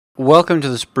Welcome to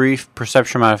this brief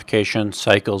perception modification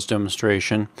cycles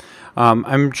demonstration.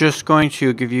 I'm just going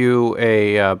to give you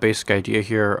a basic idea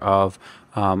here of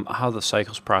how the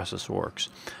cycles process works.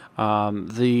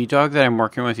 The dog that I'm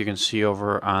working with, you can see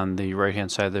over on the right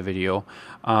hand side of the video.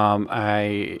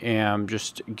 I am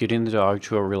just getting the dog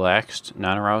to a relaxed,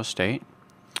 non-aroused state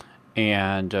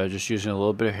and just using a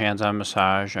little bit of hands-on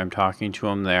massage. I'm talking to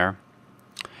him there.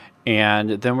 And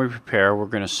then we're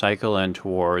going to cycle in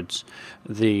towards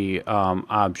the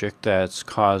object that's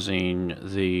causing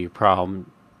the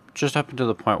problem, just up until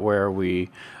the point where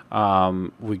we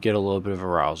get a little bit of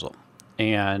arousal.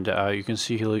 And you can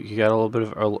see he got a little bit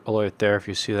of alert there. If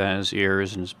you see that in his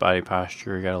ears and his body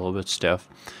posture, he got a little bit stiff.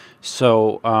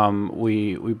 So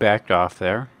we backed off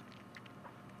there.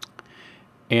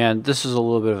 And this is a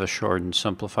little bit of a short and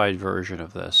simplified version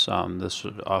of this. This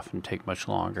would often take much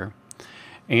longer.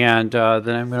 And then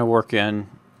I'm going to work in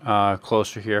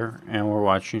closer here, and we're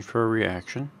watching for a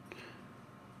reaction.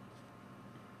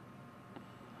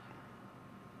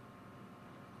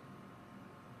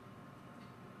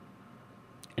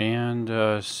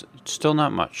 And still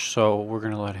not much, so we're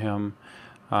going to let him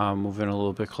move in a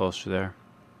little bit closer there.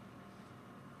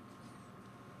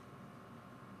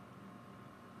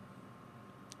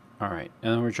 Alright,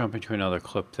 and then we're jumping to another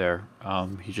clip there.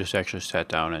 He just actually sat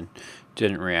down and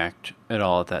didn't react at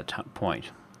all at that point.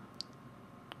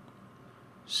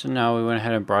 So now we went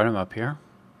ahead and brought him up here.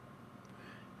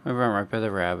 We went right by the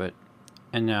rabbit.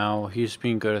 And now he's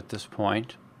being good at this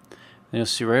point. And you'll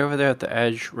see right over there at the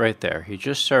edge, right there, he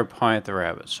just started pawing at the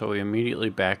rabbit. So we immediately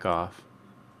back off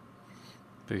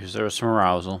because there was some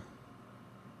arousal.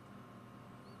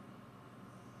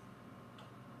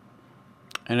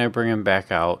 And I bring him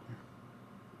back out.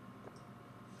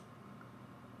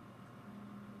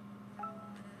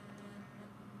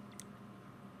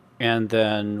 And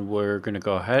then we're going to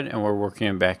go ahead and we're working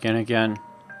him back in again.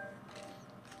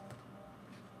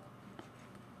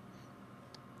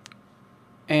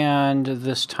 And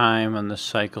this time on the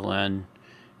cycle in,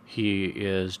 he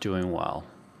is doing well.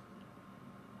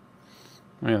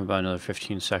 We have about another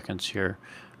 15 seconds here.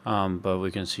 But we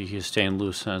can see he's staying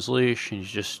loose on his leash. And he's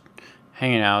just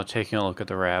hanging out, taking a look at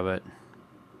the rabbit.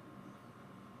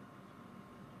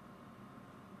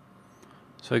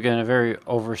 So again, a very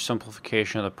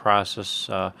oversimplification of the process,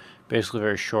 basically a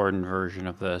very shortened version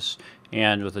of this,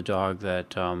 and with a dog that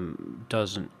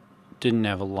didn't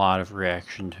have a lot of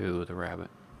reaction to the rabbit.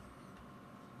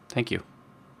 Thank you.